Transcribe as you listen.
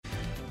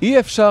אי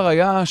אפשר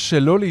היה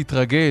שלא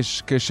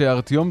להתרגש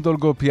כשארטיום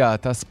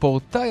דולגופיאט,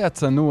 הספורטאי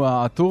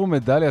הצנוע, עטור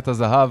מדליית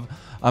הזהב,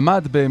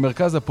 עמד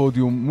במרכז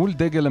הפודיום מול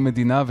דגל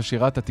המדינה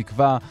ושירת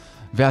התקווה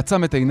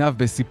ועצם את עיניו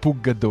בסיפוק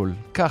גדול.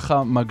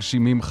 ככה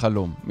מגשימים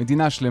חלום.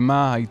 מדינה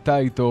שלמה הייתה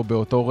איתו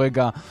באותו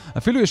רגע.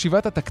 אפילו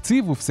ישיבת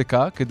התקציב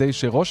הופסקה כדי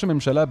שראש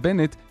הממשלה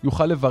בנט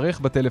יוכל לברך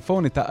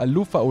בטלפון את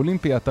האלוף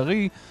האולימפי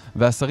הטרי,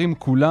 והשרים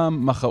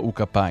כולם מחאו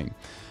כפיים.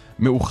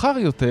 מאוחר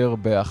יותר,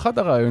 באחד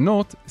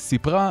הראיונות,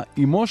 סיפרה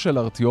אמו של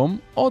ארטיום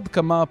עוד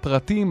כמה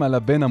פרטים על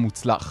הבן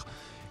המוצלח.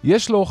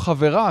 יש לו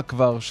חברה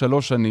כבר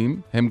 3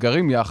 שנים, הם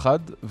גרים יחד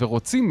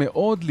ורוצים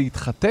מאוד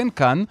להתחתן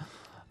כאן,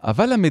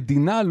 אבל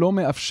המדינה לא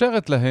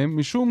מאפשרת להם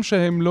משום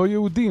שהם לא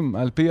יהודים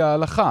על פי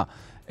ההלכה.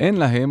 אין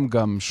להם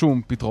גם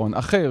שום פתרון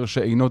אחר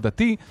שאינו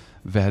דתי,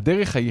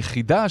 והדרך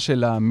היחידה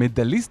של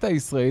המדליסט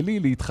הישראלי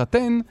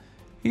להתחתן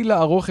היא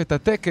לערוך את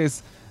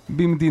הטקס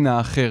במדינה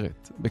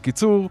אחרת.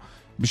 בקיצור,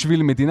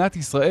 בשביל מדינת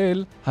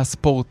ישראל,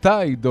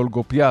 הספורטאי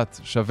דולגופיאט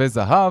שווה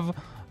זהב,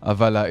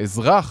 אבל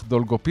האזרח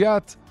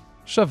דולגופיאט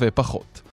שווה פחות.